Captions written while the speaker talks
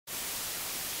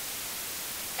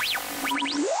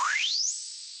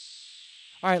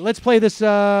All right, let's play this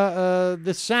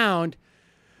this sound.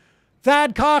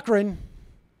 Thad Cochran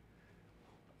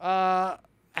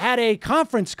had a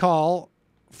conference call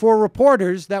for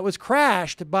reporters that was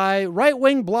crashed by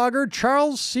right-wing blogger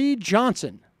Charles C.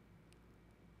 Johnson,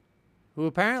 who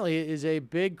apparently is a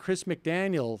big Chris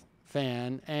McDaniel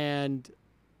fan, and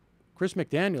Chris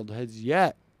McDaniel has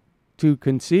yet to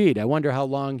concede. I wonder how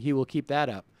long he will keep that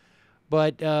up.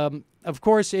 But, of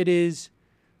course, it is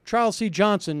Charles C.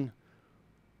 Johnson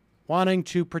wanting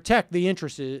to protect the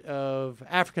interests of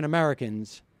African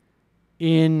Americans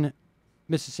in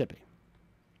Mississippi.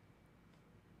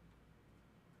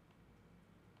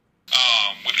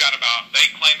 They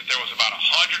claim that there was about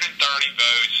 130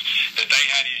 votes that they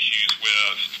had issues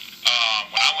with.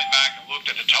 When I went back and looked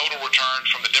at the total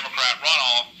returns from the Democrat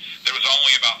runoff, there was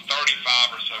only about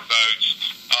 35 or so votes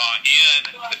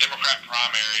in the Democrat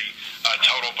primary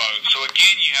total votes. So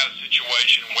again, you had a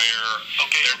situation where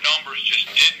their numbers just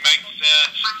didn't make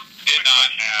sense, did not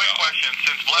add up. Question,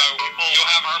 since black people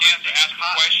you'll have a chance to ask a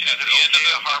question at the end of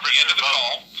the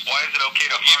call. Why is it okay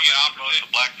to harvest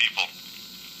the black people?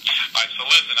 All right, so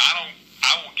listen,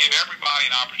 I will give everybody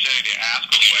an opportunity to ask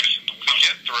a question when we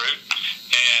get through,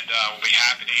 and we'll be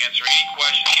happy to answer any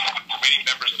questions from the committee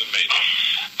members of the meeting.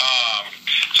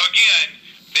 So again,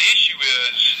 the issue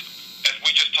is, as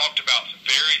we just talked about, some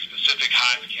very specific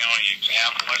Hinds County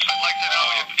examples. I'd like to know,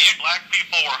 if black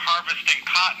people were harvesting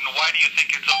cotton, why do you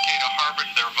think it's okay to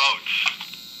harvest their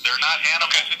votes? They're not animals.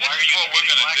 Okay, so this why are is you what we're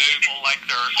going to do. People like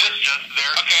they're just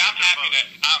there? Okay, I'm happy to.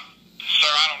 Sir,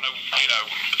 I don't know,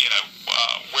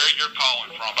 where you're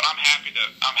calling from, but I'm happy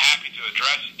to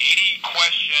address any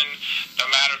question, no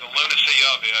matter the lunacy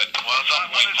of it. Well,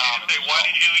 why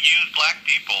did you use black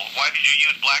people? Why did you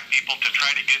use black people to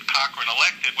try to get Cochran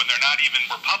elected when they're not even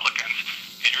Republicans,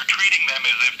 and you're treating them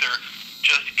as if they're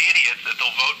just idiots that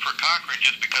they'll vote for Cochran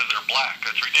just because they're black?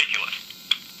 That's ridiculous.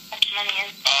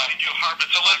 Why did you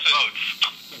harvest black votes?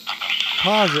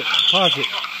 Pause it.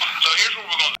 So here's what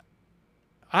we're going to do.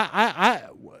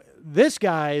 This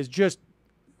guy is just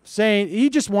saying, he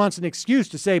just wants an excuse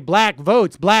to say black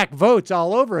votes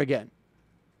all over again.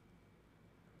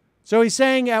 So he's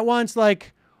saying at once,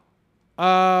 like,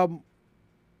 why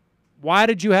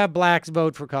did you have blacks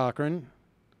vote for Cochran?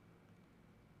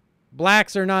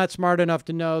 Blacks are not smart enough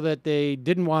to know that they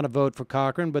didn't want to vote for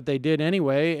Cochran, but they did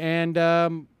anyway. And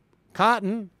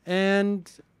cotton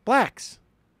and blacks.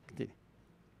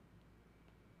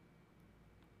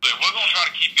 We're going to try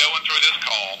to keep going through this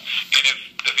call, and if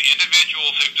the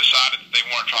individuals who've decided that they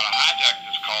want to try to hijack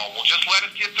this call will just let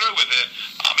us get through with it,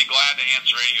 I'll be glad to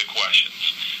answer any of the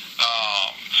questions.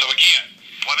 So again,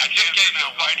 I just gave you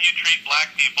why do you treat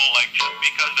black people like just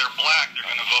because they're black they're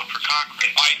going to vote for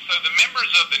Cochran? All right, so the members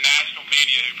of the national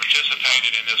media who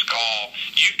participated in this call,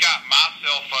 you've got my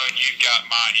cell phone, you've got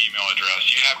my email address.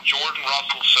 You have Jordan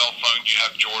Russell's cell phone, you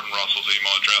have Jordan Russell's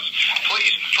email address. Please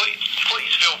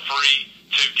feel free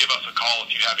to give us a call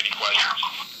if you have any questions.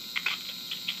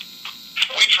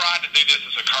 We tried to do this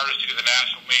as a courtesy to the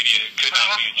national media who could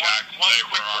not be in Jackson today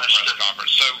for our press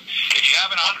conference. So if you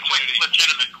have an opportunity,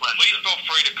 please feel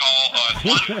free to call us.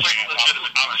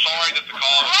 I'm sorry that the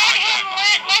call was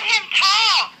Let him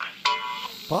talk.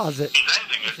 Pause it.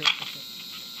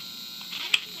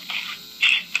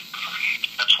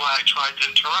 That's why I tried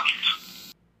to interrupt.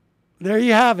 There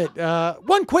you have it.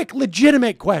 One quick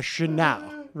legitimate question now.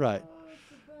 Right.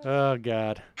 Oh,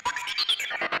 God.